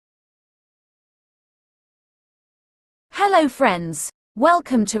Hello friends,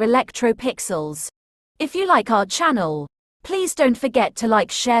 welcome to ElectroPixels. If you like our channel, please don't forget to like,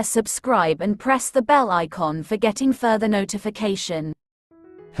 share, subscribe and press the bell icon for getting further notification.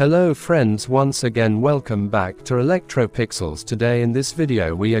 Hello friends, once again welcome back to ElectroPixels. Today in this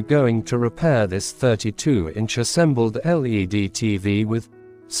video we are going to repair this 32-inch assembled LED TV with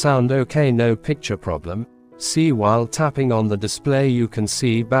sound okay, no picture problem. See, while tapping on the display you can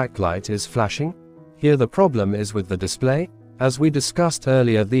see backlight is flashing. Here the problem is with the display. As we discussed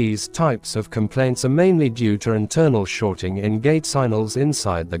earlier, these types of complaints are mainly due to internal shorting in Gatesignals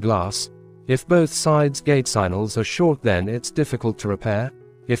inside the glass. If both sides Gatesignals are short, then it's difficult to repair.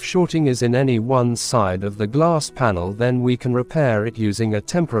 If shorting is in any one side of the glass panel, then we can repair it using a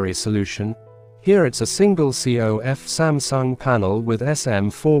temporary solution. Here it's a single COF Samsung panel with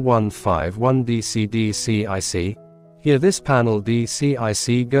SM4151 Dc DCIC. Here this panel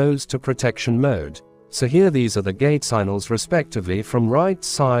DCIC goes to protection mode. So here these are the Gatesignals respectively from right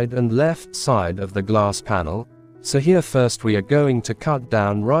side and left side of the glass panel. So here first we are going to cut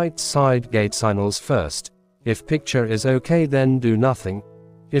down right side Gatesignals first. If picture is okay, then do nothing.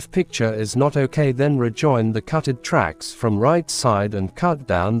 If picture is not okay, then rejoin the cutted tracks from right side and cut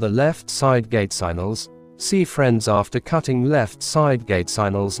down the left side Gatesignals. See friends, after cutting left side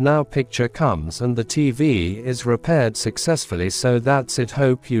Gatesignals, now picture comes and the TV is repaired successfully. So that's it.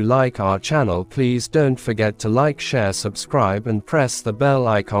 Hope you like our channel. Please don't forget to like, share, subscribe and press the bell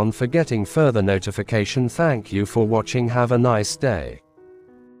icon for getting further notification. Thank you for watching. Have a nice day.